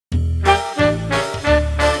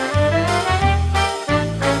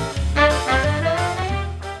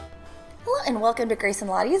welcome to Grace and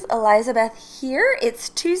Lottie's. Elizabeth here. It's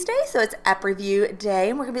Tuesday, so it's app review day,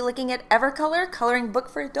 and we're going to be looking at EverColor Coloring Book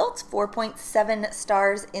for Adults, 4.7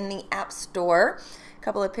 stars in the App Store. A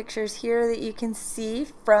couple of pictures here that you can see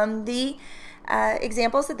from the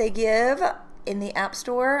examples that they give in the App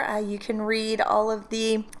Store. You can read all of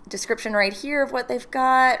the description right here of what they've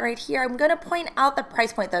got right here. I'm going to point out the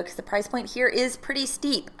price point though, because the price point here is pretty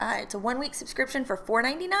steep. It's a 1-week subscription for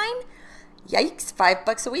 $4.99. Yikes,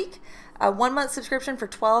 $5 a week. A 1-month subscription for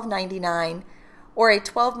 $12.99, or a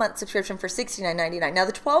 12-month subscription for $69.99. Now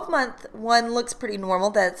the 12-month one looks pretty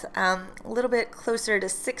normal. That's a little bit closer to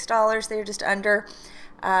 $6 there, just under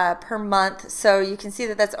per month. So you can see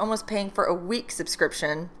that that's almost paying for a week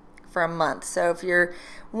subscription for a month. So if you're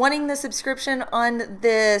wanting the subscription on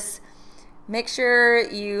this, make sure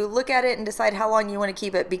you look at it and decide how long you want to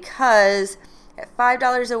keep it, because at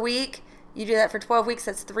 $5 a week, you do that for 12 weeks,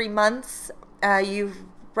 that's 3 months. You've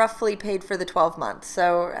roughly paid for the 12 months.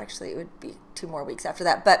 So actually it would be 2 more weeks after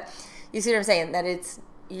that. But you see what I'm saying? That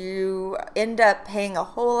you end up paying a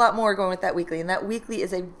whole lot more going with that weekly. And that weekly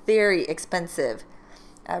is a very expensive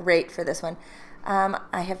rate for this one.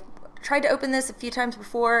 I have tried to open this a few times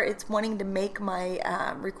before. It's wanting to make my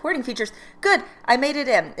recording features. Good, I made it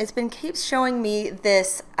in. It's been keeps showing me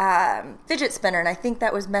this fidget spinner, and I think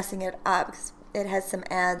that was messing it up because it has some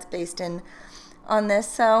ads based in on this.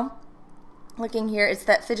 So looking here, it's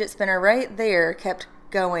that fidget spinner right there kept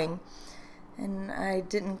going, and I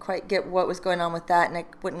didn't quite get what was going on with that, and it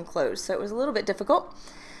wouldn't close, so it was a little bit difficult.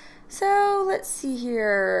 So let's see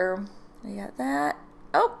here, we got that.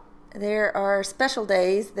 Oh, there are special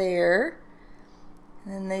days there,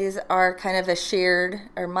 and then these are kind of a shared,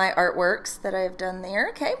 or my artworks that I've done there.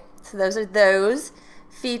 Okay, so those are those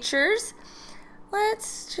features.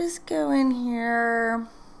 Let's just go in here.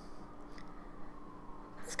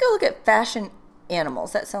 Let's go look at fashion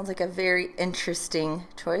animals. That sounds like a very interesting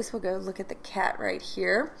choice. We'll go look at the cat right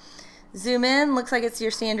here. Zoom in, looks like it's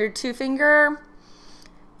your standard 2-finger.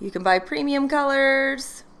 You can buy premium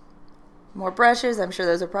colors, more brushes. I'm sure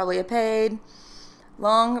those are probably a paid.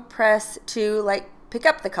 Long press to pick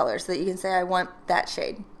up the color so that you can say I want that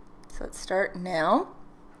shade. So let's start now.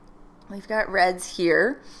 We've got reds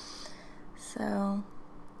here. So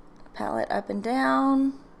palette up and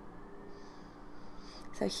down.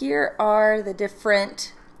 So here are the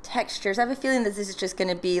different textures. I have a feeling that this is just going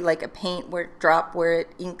to be like a paint drop where it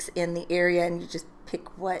inks in the area, and you just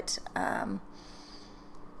pick what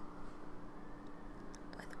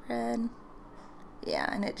with red.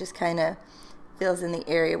 Yeah, and it just kind of fills in the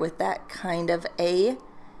area with that kind of a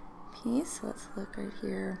piece. So let's look right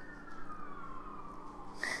here.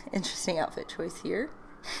 Interesting outfit choice here.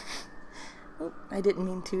 Oh, I didn't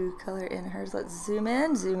mean to color in hers. Let's zoom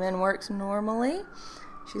in. Zoom in works normally.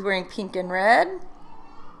 She's wearing pink and red.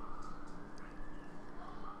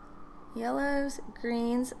 Yellows,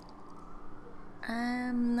 greens.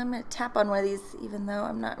 I'm going to tap on one of these, even though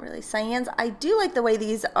I'm not really. Cyans. I do like the way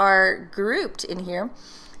these are grouped in here.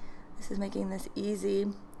 This is making this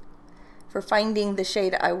easy for finding the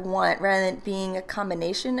shade I want, rather than being a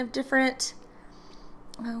combination of different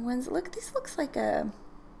ones. Look, this looks like a...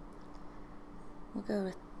 We'll go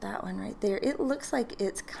with that one right there. It looks like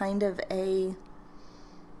it's kind of a...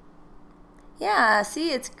 Yeah,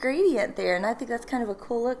 see, it's gradient there, and I think that's kind of a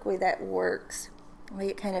cool look, way that works. The way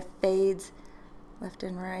it kind of fades left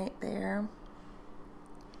and right there.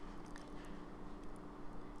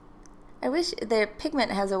 I wish the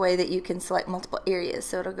pigment has a way that you can select multiple areas,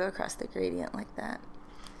 so it'll go across the gradient like that.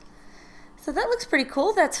 So that looks pretty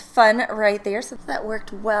cool. That's fun right there. So that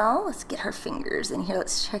worked well. Let's get her fingers in here.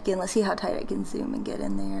 Let's check in. Let's see how tight I can zoom and get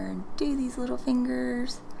in there and do these little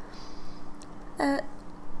fingers.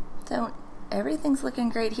 Everything's looking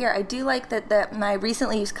great here. I do like that my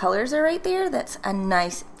recently used colors are right there. That's a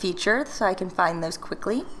nice feature, so I can find those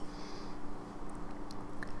quickly.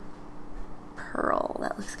 Pearl,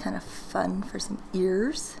 that looks kind of fun for some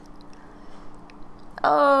ears.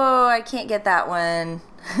 Oh, I can't get that one.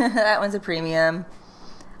 That one's a premium.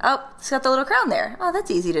 Oh, it's got the little crown there. Oh,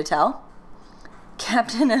 that's easy to tell.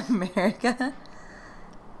 Captain America.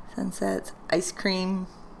 Sunsets, ice cream.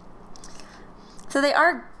 So they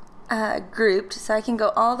are grouped, so I can go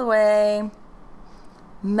all the way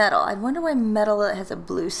metal. I wonder why metal has a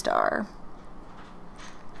blue star.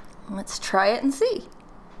 Let's try it and see.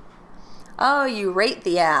 Oh, you rate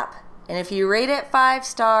the app. And if you rate it 5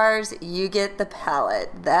 stars, you get the palette.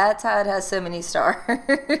 That's how it has so many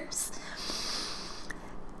stars.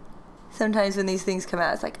 Sometimes when these things come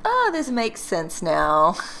out, it's like, oh, this makes sense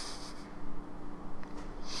now.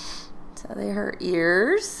 So they're her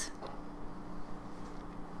ears.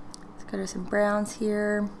 Let's go to some browns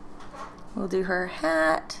here. We'll do her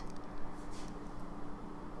hat.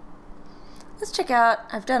 Let's check out,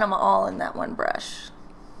 I've done them all in that one brush.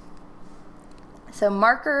 So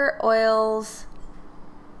marker, oils,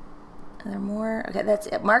 are there more? Okay, that's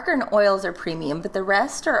it. Marker and oils are premium, but the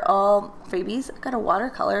rest are all freebies. I've got a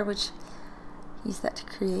watercolor, which use that to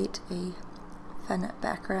create a fun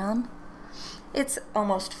background. It's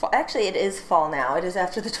almost fall. Actually, it is fall now. It is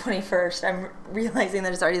after the 21st. I'm realizing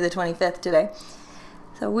that it's already the 25th today.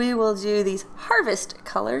 So we will do these harvest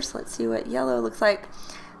colors. Let's see what yellow looks like.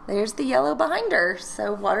 There's the yellow behind her.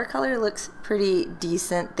 So watercolor looks pretty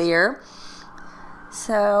decent there.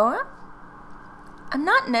 So I'm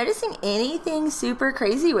not noticing anything super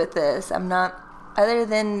crazy with this. I'm not, other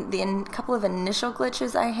than the couple of initial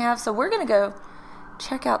glitches I have. So we're going to go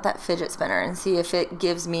check out that fidget spinner and see if it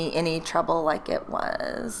gives me any trouble like it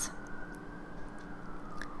was.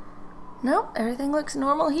 Nope, everything looks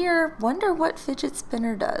normal here. Wonder what fidget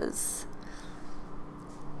spinner does.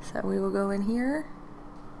 So we will go in here.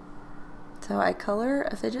 So I color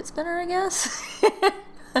a fidget spinner, I guess.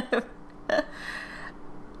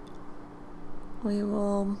 We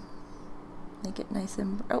will make it nice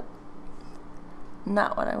and, oh,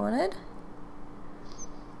 not what I wanted.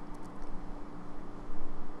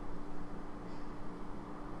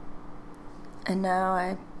 And now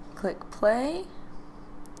I click play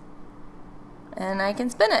and I can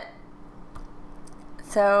spin it.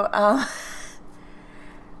 So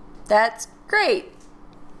that's great.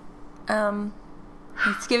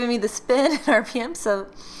 It's giving me the spin and RPM, so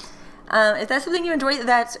if that's something you enjoy,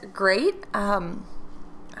 that's great.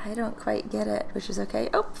 I don't quite get it, which is okay.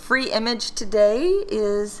 Oh, free image today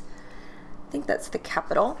is, I think that's the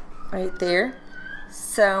capital right there.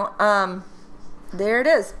 So there it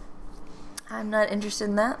is. I'm not interested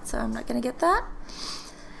in that, so I'm not going to get that.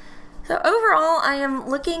 So overall, I am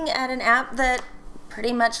looking at an app that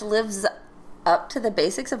pretty much lives up to the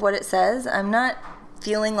basics of what it says. I'm not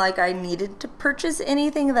feeling like I needed to purchase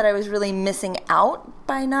anything, that I was really missing out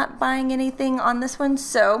by not buying anything on this one.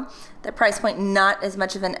 So the price point, not as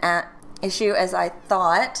much of an issue as I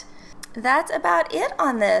thought. That's about it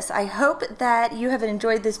on this. I hope that you have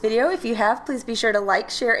enjoyed this video. If you have, please be sure to like,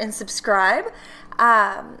 share, and subscribe.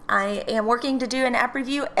 I am working to do an app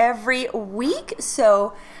review every week,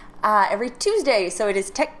 so every Tuesday, so it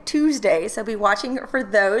is Tech Tuesday, so be watching for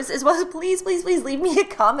those, as well as please leave me a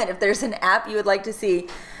comment if there's an app you would like to see.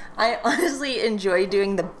 I honestly enjoy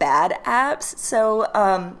doing the bad apps,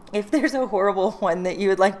 so if there's a horrible one that you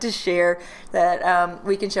would like to share that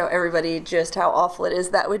we can show everybody just how awful it is,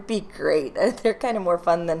 that would be great. They're kind of more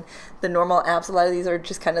fun than the normal apps. A lot of these are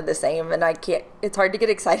just kind of the same, and it's hard to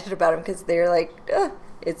get excited about them because they're like,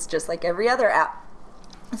 it's just like every other app.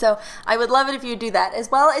 So I would love it if you would do that, as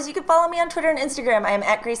well as you can follow me on Twitter and Instagram. I am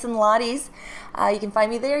at Grace and Lottie's. You can find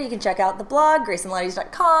me there. You can check out the blog,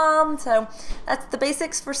 graceandlotties.com. So that's the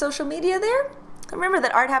basics for social media there. Remember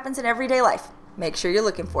that art happens in everyday life. Make sure you're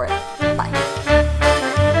looking for it. Bye.